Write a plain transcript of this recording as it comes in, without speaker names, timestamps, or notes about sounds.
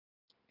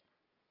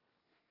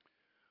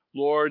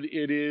Lord,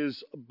 it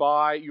is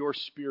by your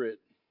Spirit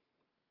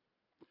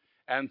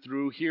and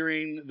through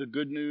hearing the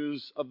good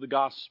news of the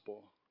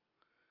gospel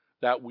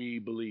that we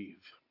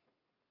believe.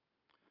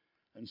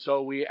 And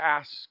so we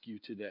ask you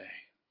today,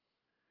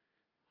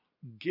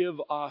 give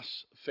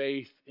us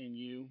faith in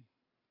you.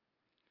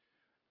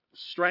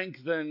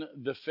 Strengthen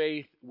the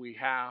faith we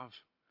have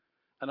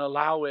and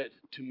allow it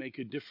to make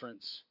a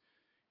difference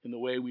in the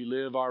way we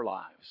live our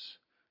lives.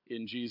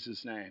 In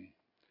Jesus' name,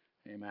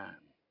 amen.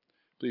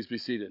 Please be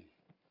seated.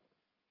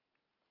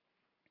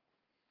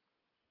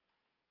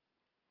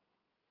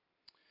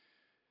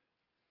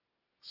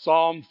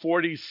 Psalm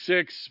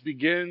 46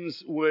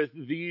 begins with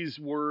these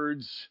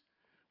words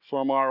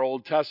from our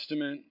Old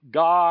Testament.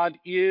 God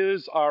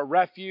is our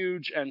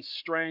refuge and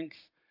strength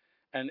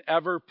and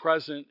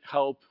ever-present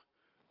help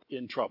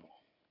in trouble.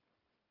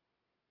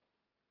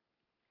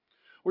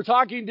 We're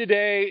talking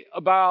today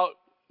about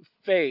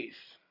faith.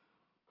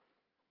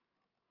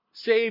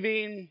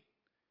 Saving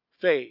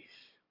faith.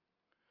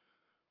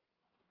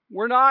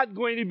 We're not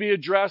going to be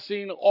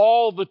addressing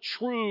all the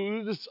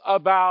truths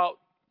about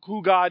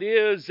who God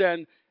is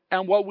and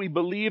what we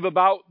believe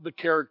about the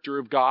character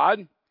of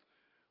God,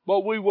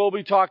 but we will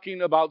be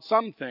talking about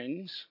some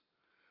things.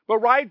 But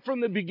right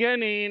from the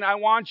beginning, I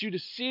want you to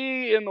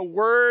see in the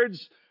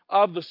words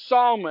of the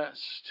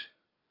psalmist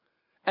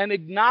an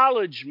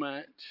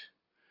acknowledgement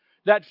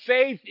that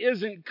faith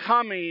isn't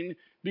coming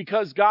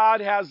because God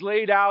has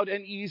laid out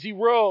an easy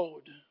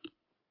road.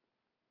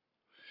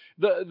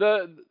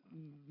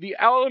 The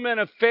element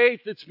of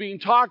faith that's being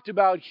talked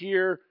about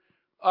here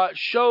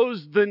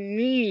shows the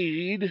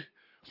need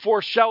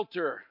for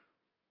shelter,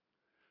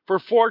 for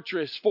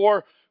fortress,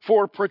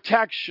 for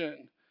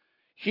protection.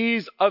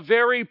 He's a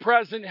very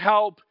present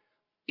help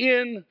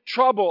in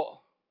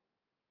trouble.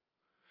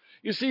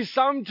 You see,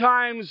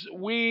 sometimes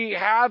we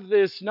have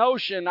this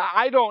notion,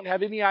 I don't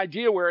have any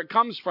idea where it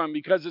comes from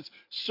because it's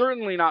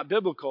certainly not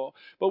biblical,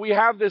 but we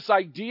have this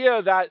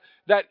idea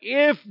that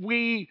if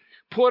we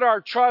put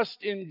our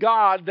trust in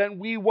God, then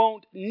we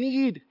won't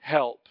need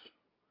help,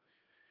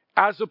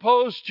 as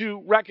opposed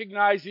to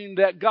recognizing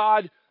that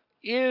God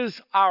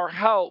is our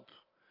help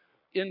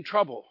in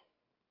trouble.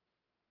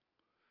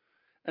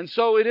 And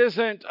so it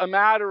isn't a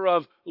matter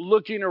of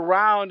looking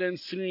around and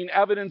seeing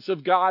evidence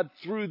of God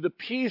through the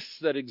peace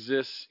that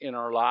exists in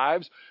our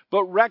lives,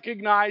 but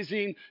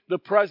recognizing the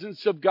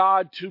presence of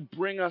God to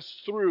bring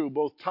us through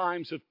both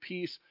times of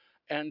peace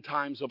and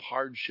times of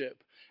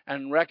hardship,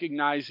 and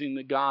recognizing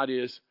that God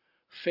is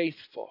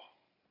faithful.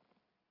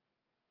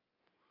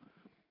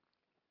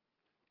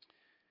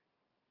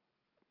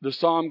 The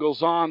psalm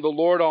goes on, the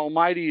Lord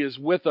Almighty is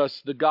with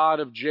us, the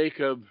God of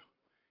Jacob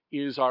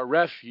is our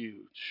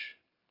refuge.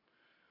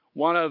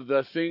 One of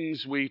the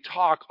things we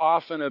talk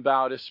often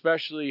about,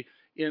 especially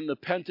in the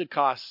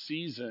Pentecost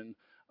season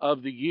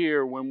of the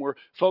year, when we're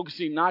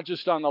focusing not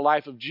just on the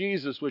life of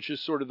Jesus, which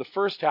is sort of the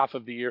first half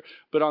of the year,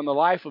 but on the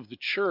life of the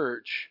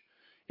church,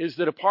 is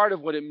that a part of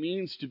what it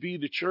means to be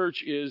the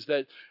church is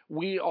that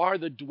we are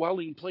the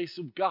dwelling place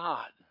of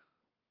God.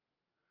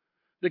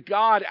 That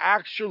God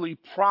actually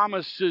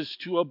promises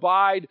to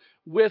abide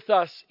with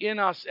us, in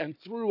us, and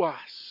through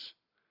us.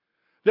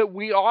 That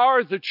we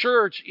are the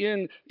church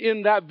in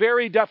that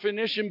very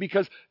definition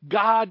because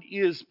God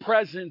is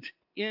present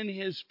in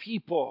His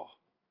people.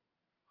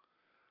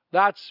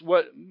 That's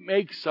what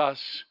makes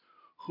us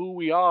who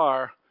we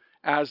are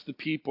as the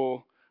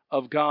people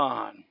of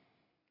God.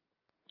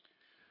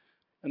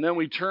 And then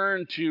we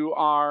turn to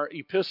our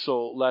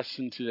epistle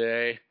lesson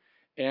today,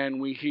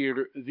 and we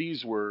hear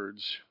these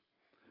words.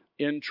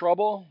 In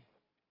trouble,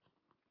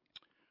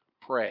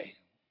 pray.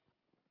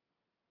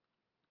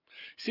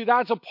 See,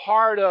 that's a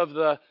part of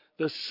the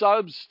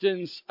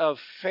substance of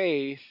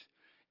faith,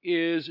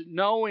 is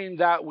knowing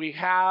that we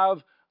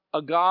have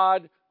a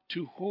God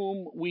to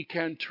whom we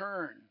can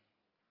turn.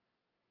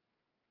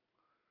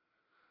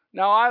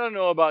 Now, I don't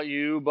know about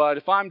you, but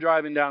if I'm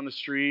driving down the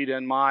street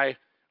and my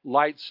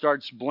light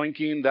starts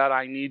blinking that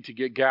I need to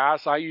get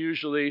gas, I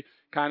usually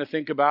kind of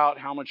think about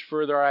how much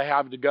further I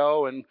have to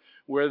go and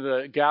where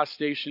the gas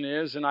station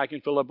is, and I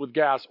can fill up with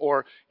gas,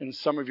 or in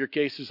some of your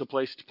cases, a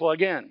place to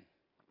plug in.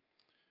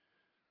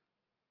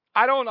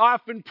 I don't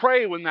often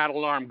pray when that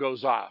alarm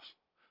goes off.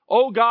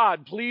 Oh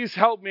God, please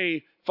help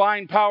me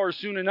find power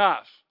soon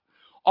enough.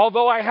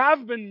 Although I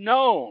have been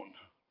known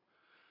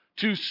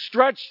to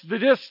stretch the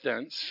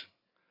distance,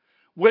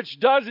 which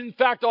does in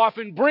fact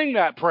often bring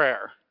that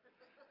prayer.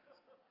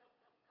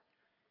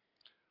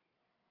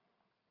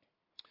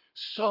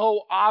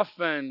 So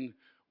often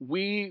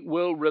we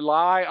will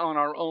rely on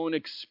our own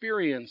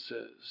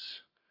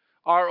experiences,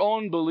 our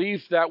own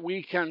belief that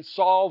we can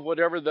solve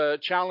whatever the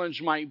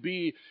challenge might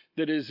be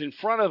that is in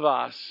front of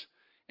us.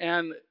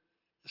 And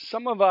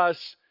some of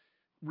us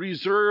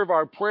reserve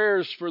our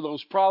prayers for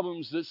those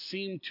problems that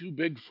seem too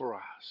big for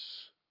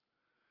us.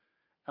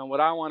 And what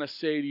I want to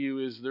say to you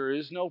is there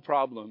is no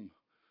problem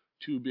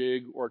too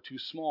big or too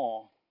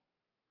small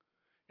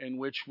in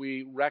which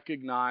we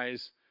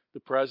recognize the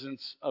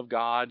presence of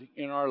God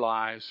in our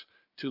lives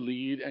to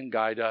lead and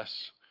guide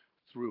us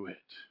through it.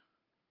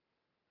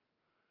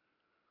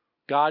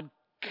 God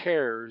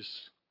cares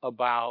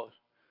about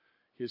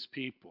His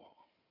people.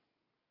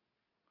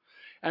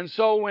 And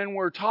so when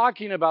we're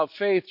talking about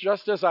faith,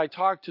 just as I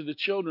talked to the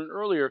children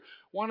earlier,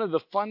 one of the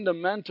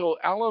fundamental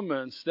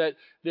elements that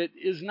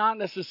is not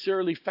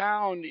necessarily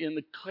found in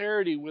the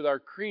clarity with our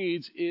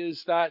creeds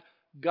is that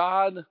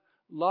God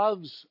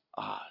loves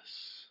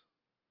us.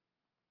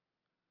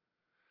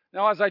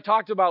 Now, as I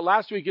talked about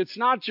last week, it's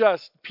not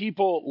just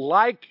people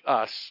like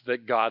us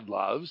that God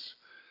loves.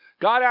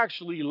 God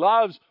actually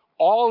loves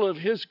all of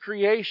His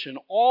creation.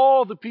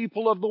 All the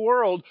people of the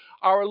world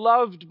are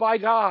loved by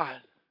God.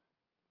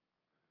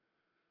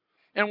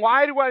 And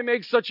why do I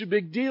make such a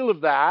big deal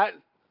of that?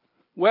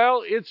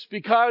 Well, it's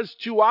because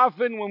too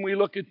often when we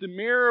look at the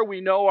mirror,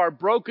 we know our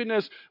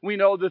brokenness, we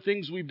know the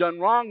things we've done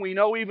wrong, we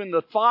know even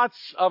the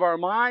thoughts of our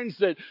minds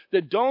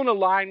that don't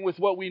align with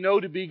what we know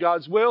to be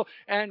God's will,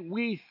 and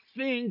we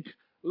think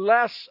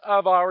less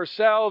of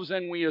ourselves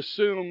and we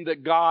assume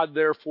that God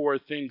therefore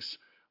thinks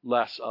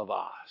less of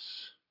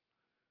us.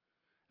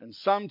 And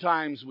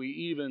sometimes we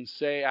even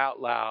say out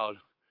loud,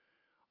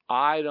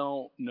 I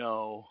don't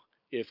know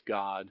if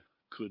God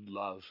could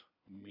love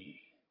me.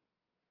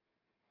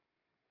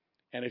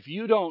 And if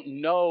you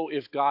don't know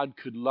if God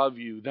could love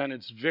you, then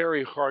it's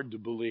very hard to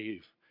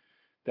believe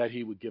that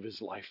He would give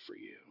His life for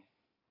you.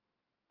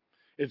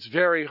 It's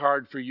very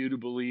hard for you to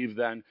believe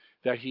then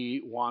that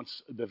He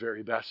wants the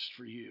very best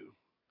for you,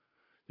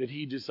 that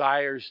He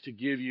desires to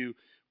give you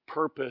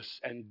purpose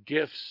and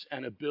gifts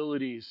and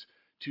abilities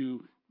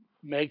to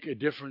make a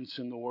difference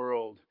in the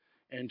world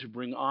and to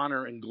bring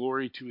honor and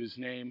glory to His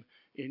name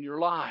in your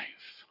life.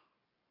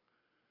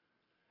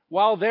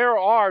 While there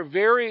are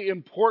very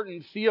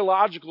important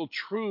theological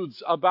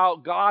truths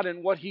about God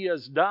and what He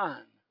has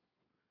done,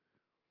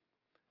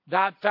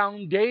 that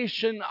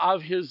foundation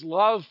of His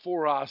love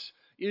for us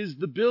is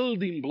the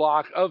building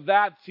block of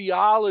that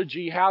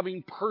theology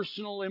having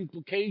personal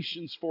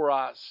implications for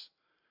us,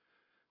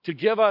 to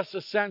give us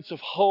a sense of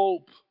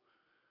hope,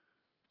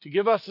 to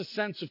give us a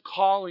sense of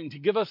calling, to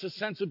give us a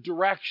sense of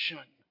direction.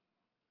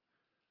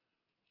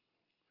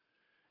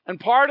 And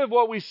part of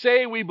what we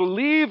say we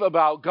believe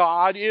about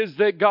God is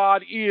that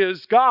God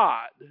is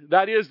God.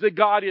 That is, that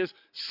God is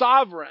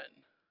sovereign.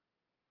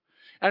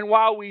 And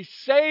while we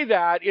say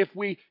that, if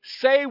we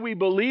say we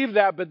believe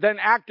that, but then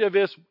act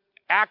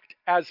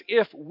as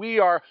if we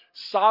are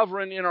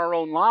sovereign in our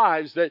own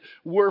lives, that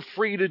we're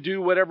free to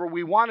do whatever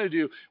we want to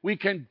do, we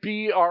can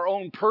be our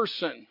own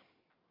person,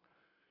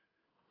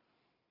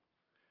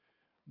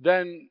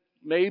 then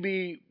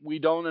maybe we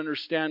don't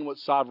understand what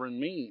sovereign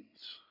means.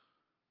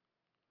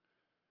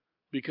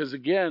 Because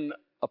again,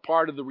 a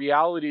part of the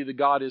reality that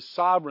God is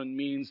sovereign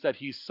means that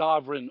He's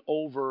sovereign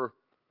over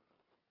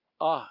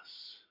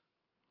us,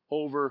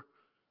 over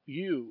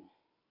you.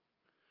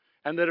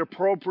 And that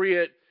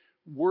appropriate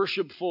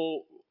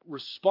worshipful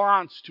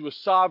response to a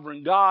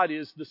sovereign God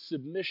is the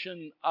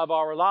submission of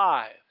our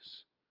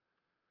lives.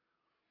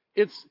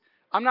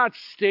 I'm not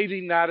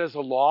stating that as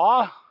a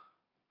law.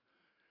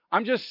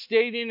 I'm just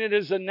stating it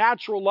as a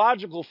natural,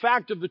 logical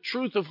fact of the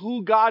truth of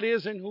who God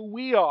is and who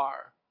we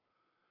are.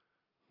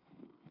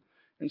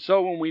 And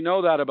so when we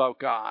know that about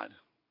God,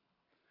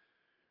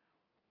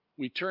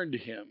 we turn to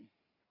Him.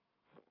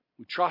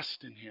 We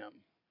trust in Him.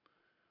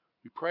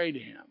 We pray to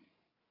Him.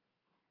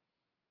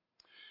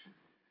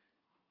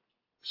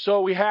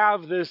 So we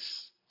have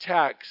this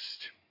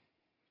text,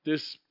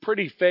 this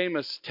pretty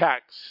famous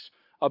text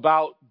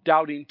about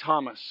doubting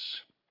Thomas.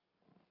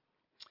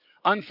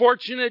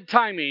 Unfortunate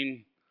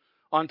timing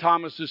on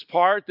Thomas's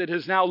part that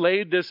has now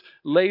laid this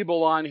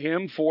label on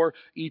him for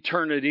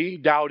eternity,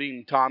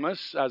 doubting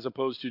Thomas, as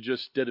opposed to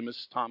just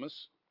Didymus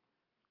Thomas.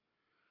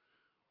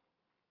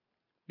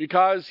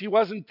 Because he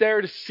wasn't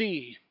there to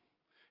see.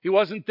 He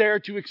wasn't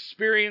there to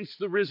experience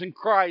the risen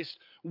Christ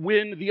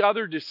when the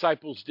other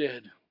disciples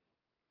did.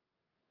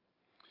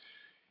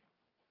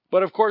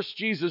 But of course,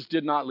 Jesus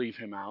did not leave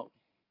him out.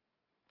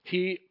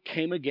 He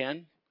came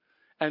again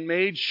and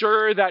made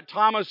sure that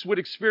Thomas would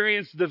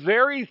experience the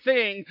very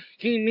thing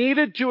he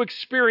needed to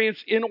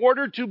experience in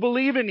order to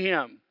believe in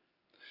Him.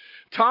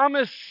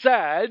 Thomas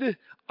said,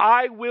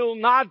 I will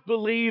not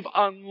believe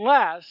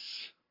unless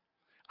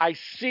I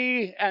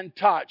see and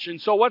touch.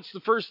 And so what's the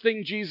first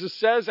thing Jesus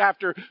says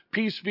after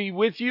peace be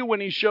with you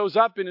when He shows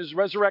up in His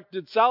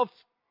resurrected self?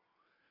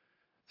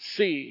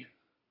 See,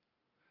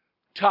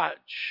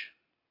 touch,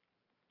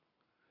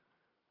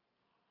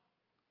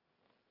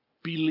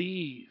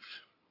 believe.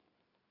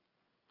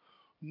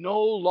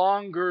 No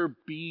longer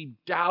be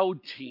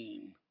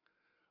doubting,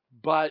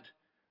 but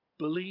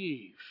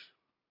believe.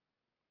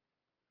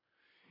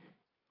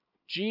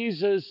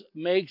 Jesus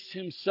makes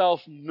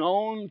Himself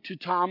known to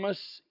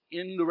Thomas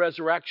in the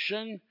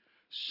resurrection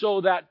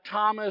so that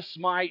Thomas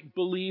might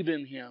believe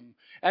in Him.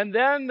 And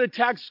then the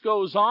text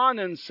goes on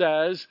and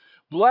says,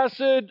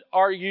 blessed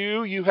are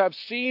you have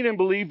seen and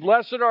believed.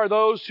 Blessed are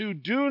those who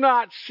do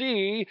not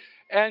see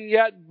and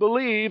yet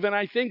believe. And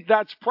I think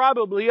that's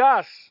probably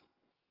us.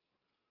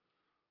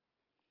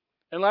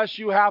 Unless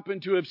you happen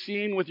to have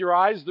seen with your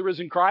eyes the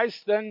risen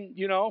Christ, then,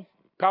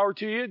 power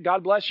to you.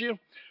 God bless you.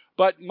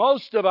 But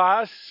most of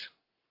us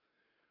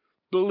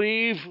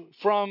believe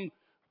from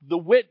the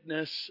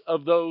witness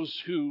of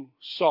those who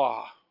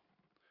saw,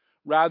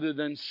 rather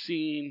than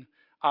seeing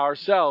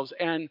ourselves.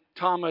 And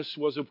Thomas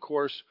was, of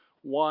course,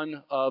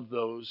 one of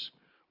those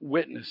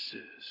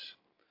witnesses.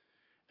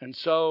 And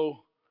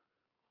so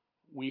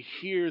we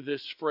hear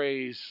this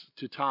phrase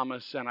to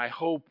Thomas, and I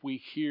hope we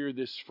hear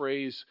this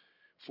phrase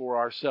for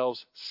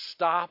ourselves.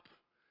 Stop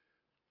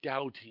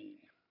doubting.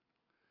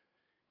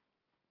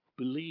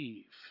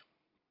 Believe.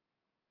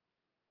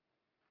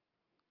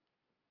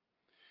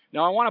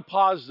 Now, I want to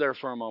pause there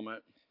for a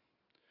moment,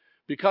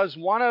 because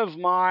one of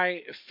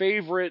my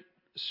favorite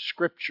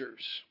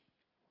scriptures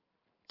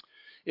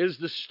is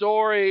the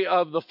story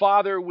of the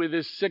father with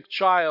his sick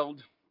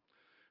child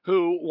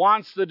who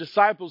wants the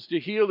disciples to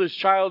heal his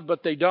child,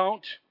 but they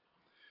don't.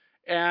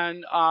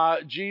 And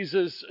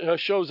Jesus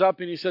shows up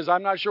and he says,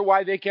 I'm not sure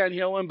why they can't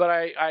heal him, but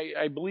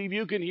I believe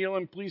you can heal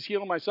him. Please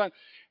heal my son.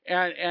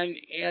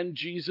 And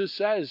Jesus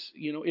says,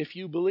 if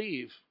you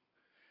believe.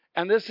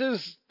 And this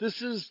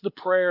is the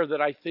prayer that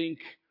I think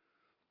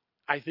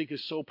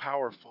is so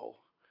powerful.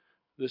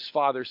 This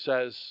father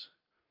says,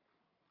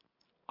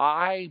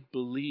 I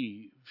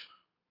believe.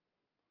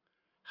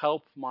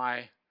 Help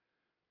my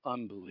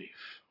unbelief.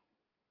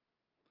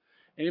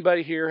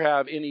 Anybody here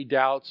have any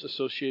doubts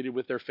associated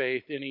with their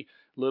faith? Any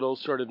little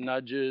sort of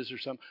nudges or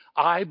something?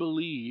 I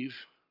believe.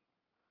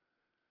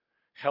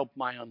 Help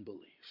my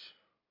unbelief.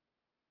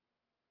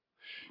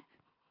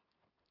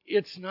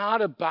 It's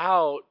not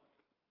about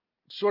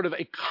sort of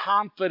a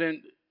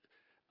confident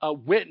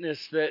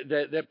witness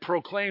that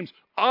proclaims,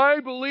 I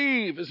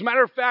believe. As a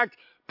matter of fact,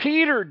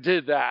 Peter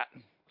did that.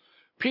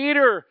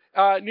 Peter,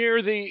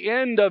 near the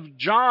end of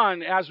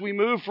John, as we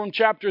move from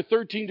chapter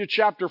 13 to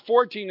chapter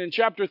 14, in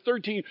chapter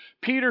 13,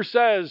 Peter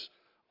says,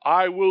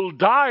 I will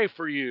die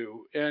for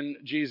you. And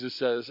Jesus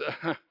says,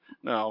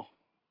 no.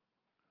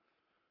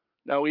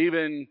 No,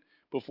 even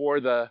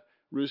before the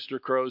rooster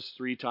crows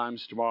 3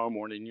 times tomorrow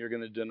morning, you're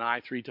going to deny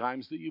 3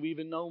 times that you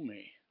even know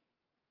me.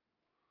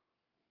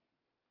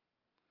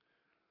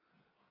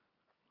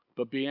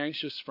 But be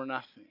anxious for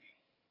nothing,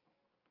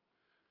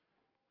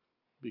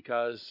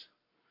 because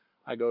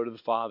I go to the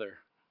Father.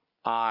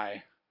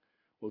 I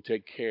will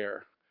take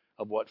care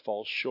of what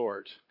falls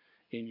short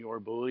in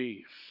your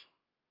belief.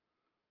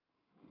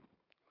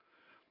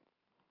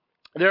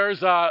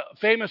 There's a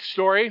famous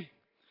story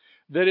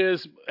that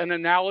is an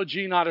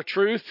analogy, not a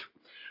truth,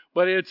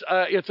 but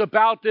it's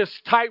about this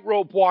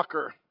tightrope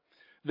walker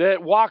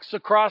that walks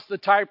across the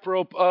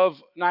tightrope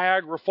of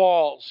Niagara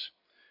Falls.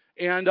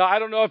 And I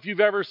don't know if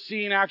you've ever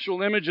seen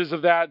actual images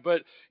of that,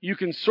 but you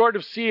can sort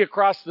of see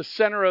across the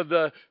center of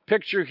the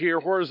picture here,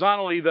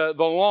 horizontally, the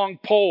long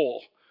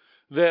pole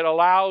that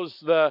allows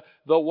the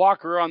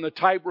walker on the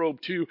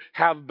tightrope to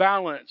have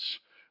balance.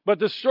 But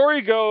the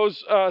story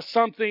goes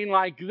something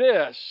like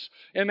this.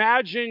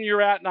 Imagine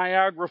you're at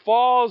Niagara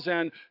Falls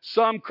and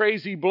some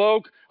crazy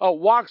bloke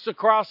walks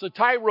across a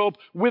tightrope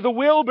with a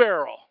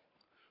wheelbarrow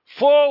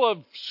full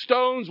of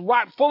stones,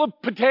 full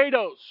of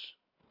potatoes.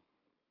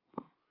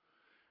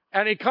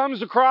 And he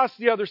comes across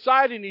the other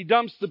side and he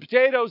dumps the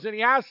potatoes and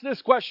he asks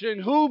this question,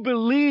 who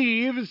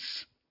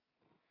believes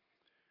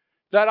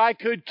that I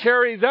could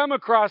carry them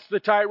across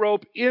the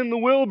tightrope in the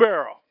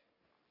wheelbarrow?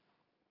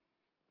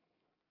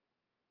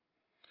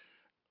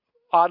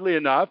 Oddly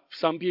enough,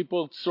 some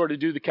people sort of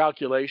do the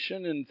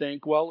calculation and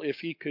think, well, if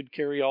he could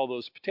carry all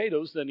those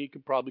potatoes, then he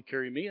could probably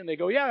carry me. And they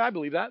go, yeah, I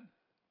believe that.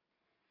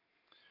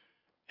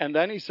 And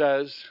then he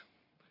says,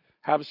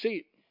 have a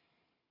seat.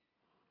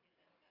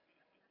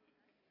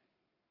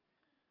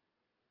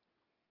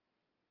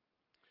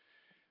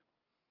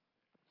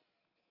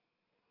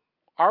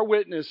 Our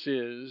witness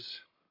is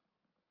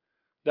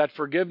that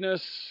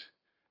forgiveness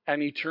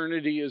and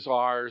eternity is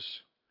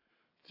ours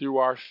through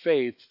our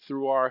faith,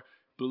 through our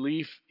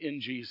belief in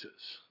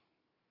Jesus.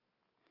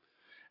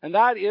 And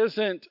that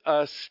isn't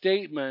a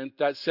statement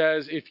that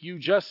says if you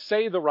just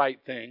say the right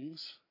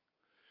things,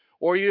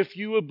 or if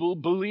you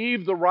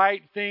believe the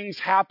right things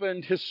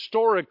happened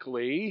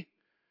historically,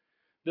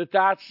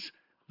 that's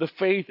the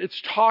faith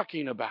it's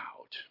talking about.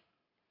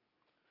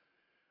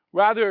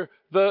 Rather,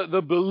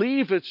 the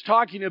belief it's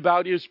talking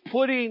about is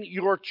putting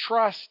your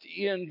trust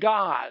in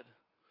God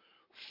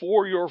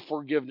for your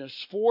forgiveness,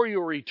 for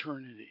your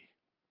eternity.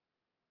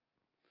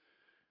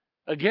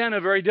 Again,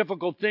 a very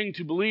difficult thing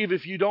to believe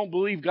if you don't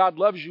believe God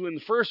loves you in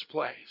the first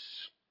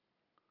place.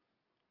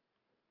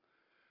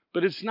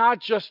 But it's not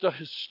just a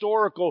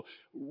historical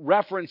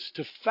reference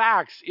to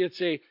facts.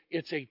 It's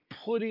a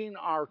putting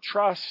our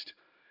trust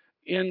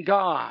in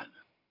God.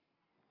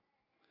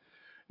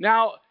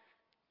 Now,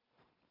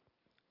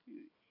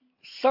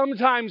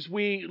 sometimes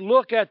we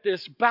look at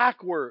this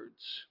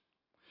backwards.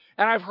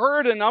 And I've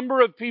heard a number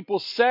of people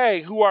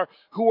say who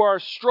are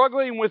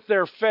struggling with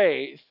their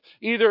faith,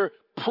 either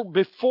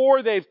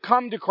before they've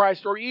come to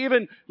Christ or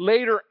even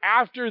later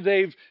after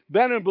they've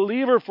been a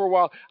believer for a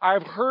while.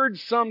 I've heard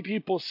some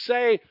people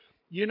say,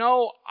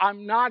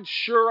 I'm not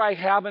sure I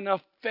have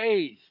enough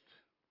faith.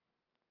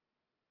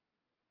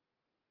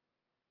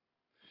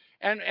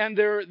 And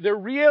they're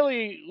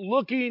really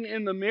looking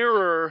in the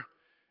mirror,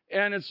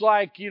 and it's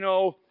like,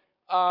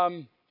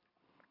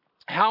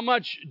 how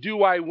much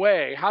do I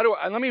weigh?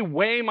 Let me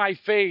weigh my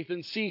faith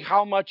and see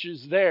how much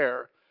is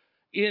there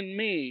in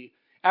me.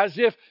 As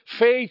if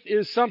faith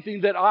is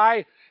something that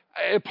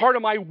a part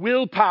of my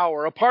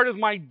willpower, a part of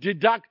my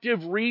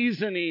deductive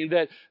reasoning,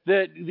 that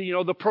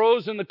the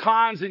pros and the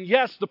cons, and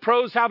yes, the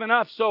pros have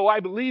enough, so I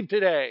believe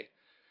today.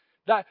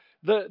 That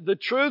the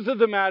truth of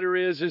the matter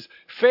is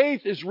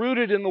faith is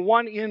rooted in the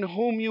one in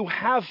whom you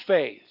have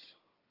faith.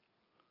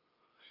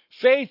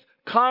 Faith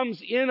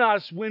comes in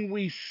us when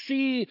we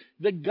see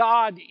that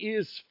God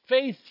is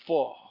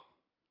faithful.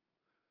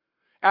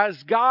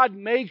 As God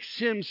makes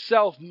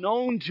himself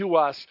known to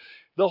us,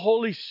 the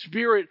Holy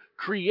Spirit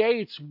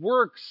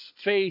works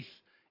faith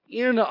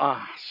in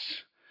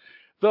us.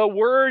 The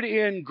word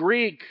in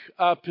Greek,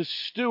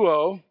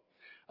 pisteuo,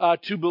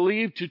 to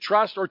believe, to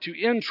trust, or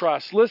to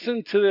entrust,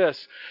 listen to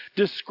this,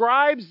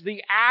 describes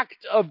the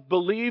act of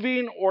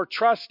believing or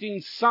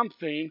trusting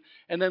something,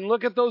 and then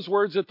look at those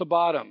words at the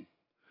bottom,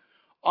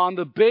 on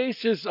the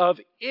basis of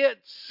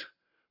its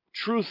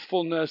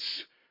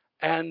truthfulness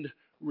and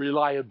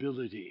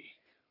reliability.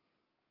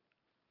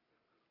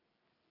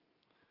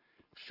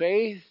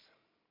 Faith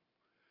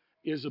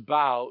is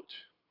about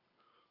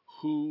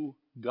who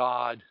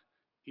God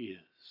is.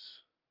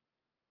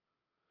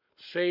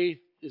 Faith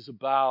is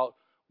about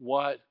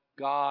what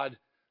God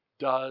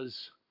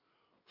does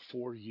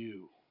for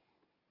you.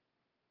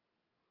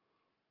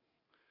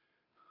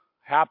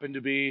 Happened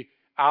to be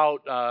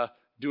out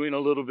doing a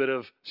little bit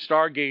of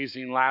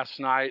stargazing last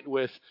night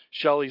with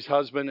Shelley's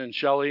husband and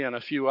Shelley and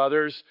a few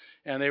others,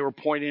 and they were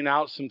pointing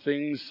out some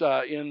things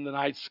in the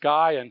night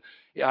sky. And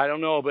I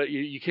don't know, but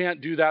you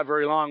can't do that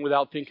very long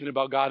without thinking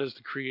about God as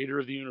the creator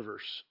of the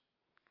universe.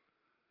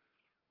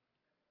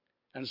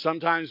 And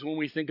sometimes when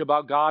we think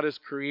about God as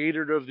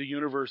creator of the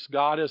universe,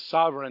 God as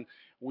sovereign,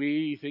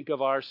 we think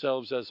of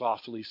ourselves as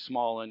awfully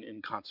small and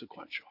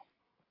inconsequential.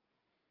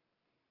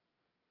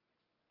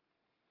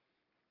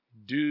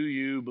 Do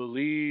you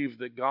believe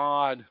that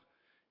God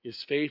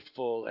is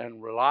faithful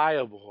and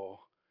reliable?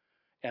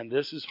 And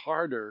this is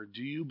harder.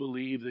 Do you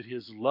believe that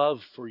his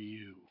love for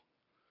you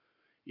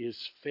is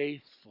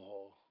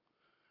faithful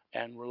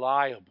and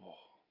reliable?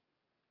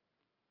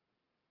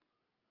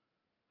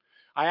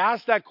 I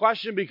ask that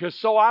question because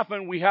so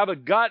often we have a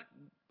gut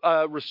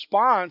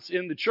response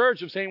in the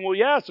church of saying, well,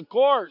 yes, of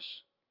course.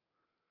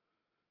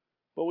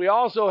 But we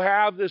also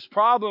have this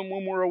problem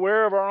when we're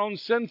aware of our own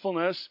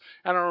sinfulness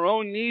and our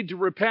own need to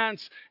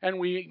repent, and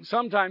we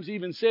sometimes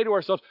even say to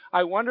ourselves,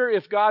 I wonder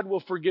if God will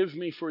forgive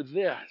me for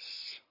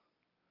this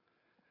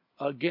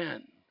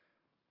again.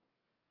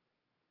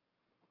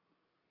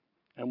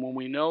 And when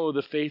we know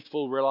the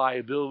faithful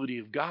reliability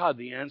of God,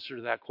 the answer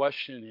to that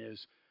question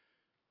is,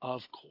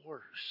 of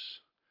course.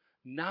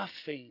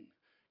 Nothing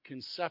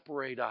can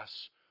separate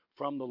us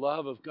from the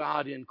love of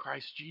God in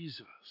Christ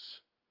Jesus.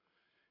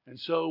 And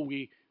so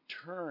we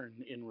turn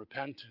in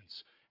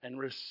repentance and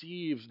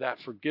receive that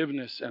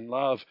forgiveness and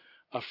love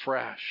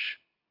afresh.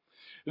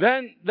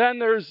 Then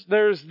there's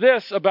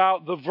this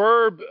about the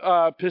verb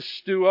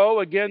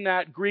pisteuo, again,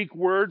 that Greek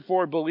word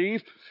for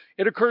belief.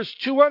 It occurs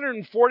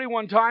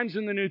 241 times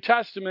in the New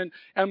Testament,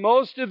 and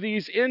most of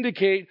these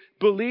indicate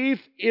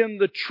belief in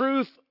the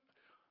truth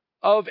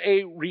of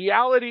a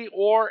reality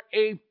or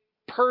a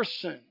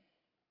person.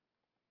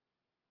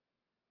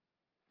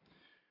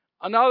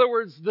 In other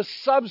words, the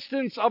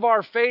substance of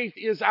our faith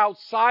is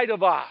outside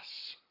of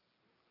us.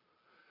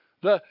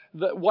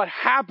 What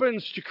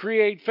happens to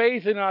create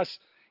faith in us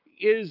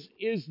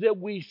is that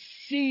we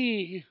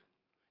see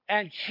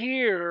and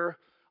hear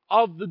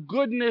of the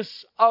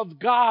goodness of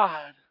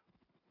God.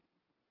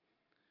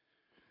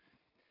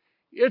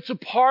 It's a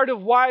part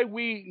of why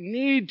we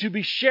need to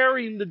be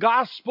sharing the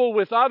gospel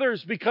with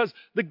others, because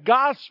the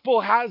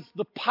gospel has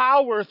the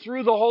power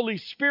through the Holy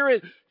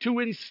Spirit to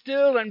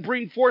instill and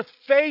bring forth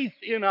faith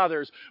in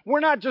others.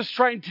 We're not just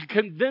trying to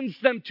convince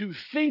them to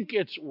think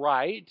it's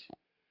right.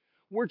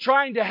 We're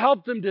trying to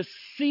help them to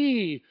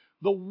see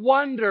the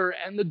wonder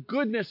and the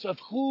goodness of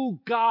who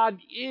God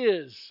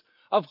is,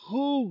 of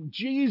who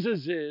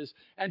Jesus is,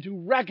 and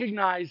to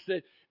recognize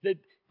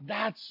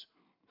that's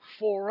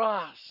for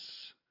us.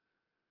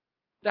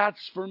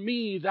 That's for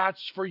me,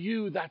 that's for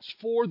you, that's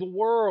for the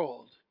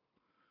world.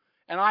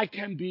 And I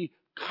can be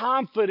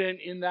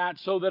confident in that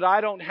so that I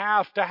don't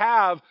have to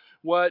have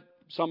what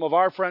some of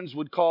our friends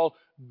would call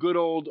good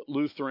old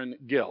Lutheran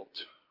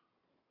guilt.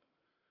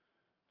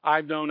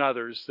 I've known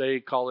others, they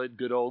call it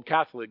good old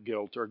Catholic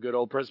guilt or good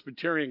old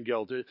Presbyterian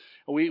guilt.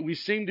 We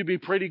seem to be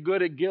pretty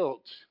good at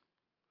guilt.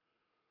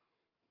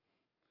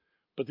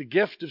 But the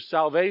gift of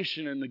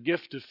salvation and the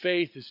gift of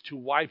faith is to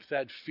wipe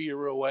that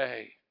fear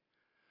away,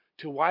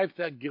 to wipe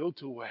that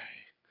guilt away,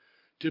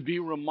 to be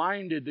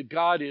reminded that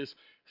God is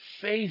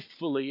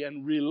faithfully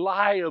and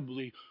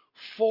reliably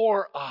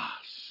for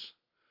us.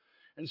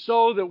 And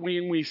so that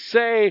when we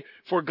say,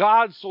 for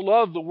God so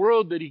loved the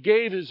world that he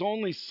gave his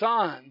only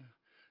Son,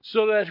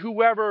 so that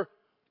whoever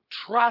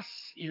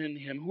trusts in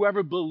him,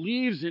 whoever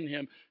believes in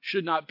him,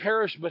 should not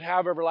perish but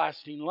have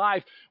everlasting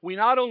life. We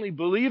not only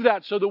believe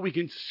that so that we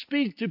can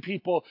speak to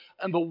people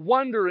and the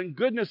wonder and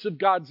goodness of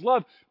God's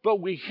love,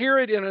 but we hear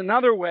it in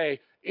another way.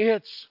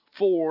 It's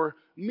for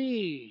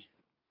me.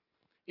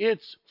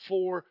 It's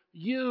for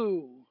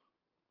you.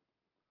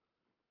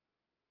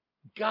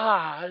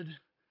 God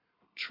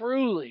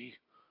truly,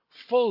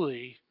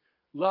 fully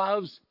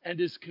loves and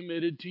is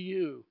committed to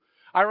you.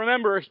 I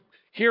remember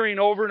hearing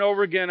over and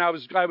over again, I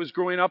was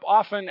growing up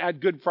often at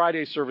Good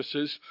Friday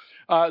services,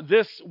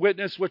 this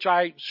witness, which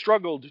I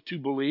struggled to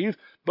believe,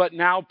 but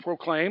now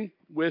proclaim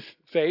with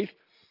faith.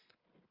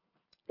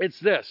 It's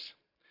this: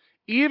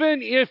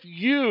 even if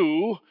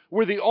you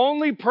were the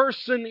only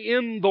person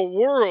in the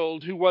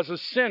world who was a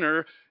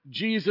sinner,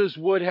 Jesus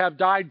would have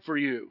died for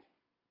you.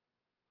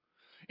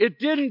 It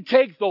didn't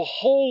take the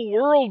whole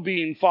world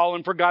being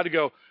fallen for God to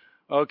go,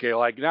 okay,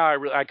 like now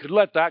I could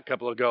let that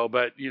couple go,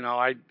 but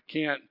I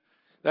can't.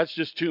 That's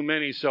just too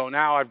many, so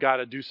now I've got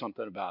to do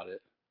something about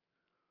it.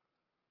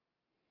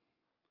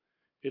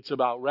 It's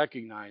about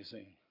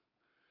recognizing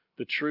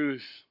the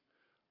truth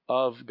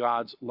of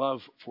God's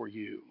love for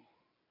you.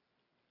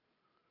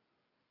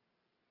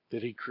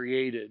 That he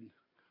created,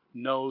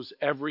 knows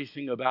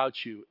everything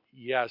about you,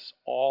 yes,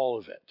 all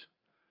of it,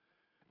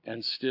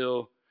 and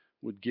still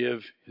would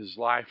give his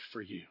life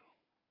for you.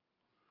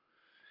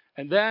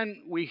 And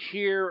then we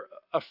hear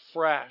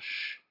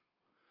afresh,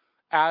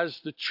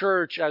 as the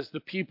church, as the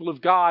people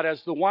of God,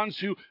 as the ones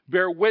who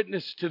bear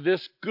witness to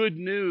this good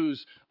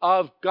news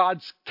of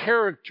God's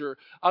character,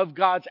 of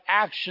God's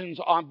actions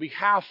on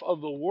behalf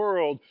of the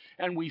world.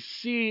 And we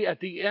see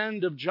at the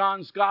end of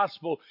John's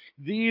gospel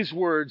these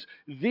words: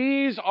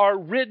 "These are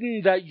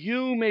written that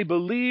you may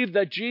believe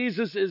that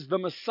Jesus is the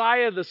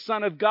Messiah, the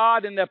Son of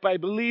God, and that by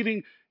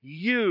believing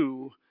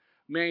you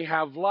may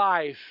have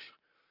life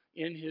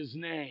in his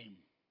name."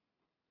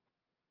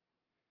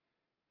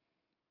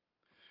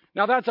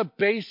 Now, that's a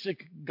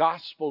basic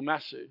gospel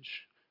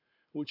message,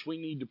 which we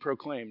need to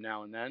proclaim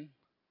now and then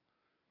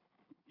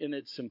in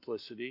its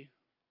simplicity.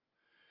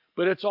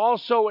 But it's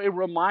also a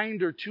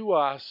reminder to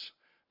us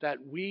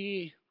that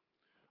we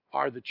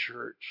are the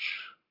church,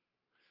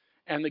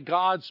 and that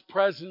God's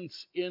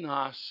presence in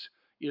us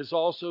is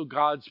also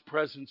God's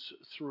presence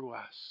through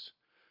us.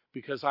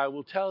 Because I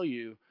will tell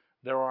you,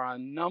 there are a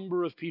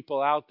number of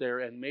people out there,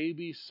 and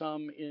maybe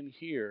some in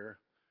here,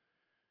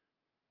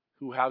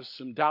 who have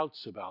some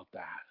doubts about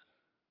that.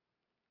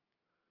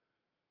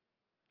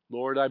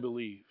 Lord, I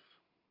believe.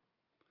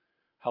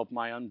 Help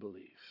my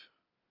unbelief.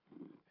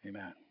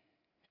 Amen.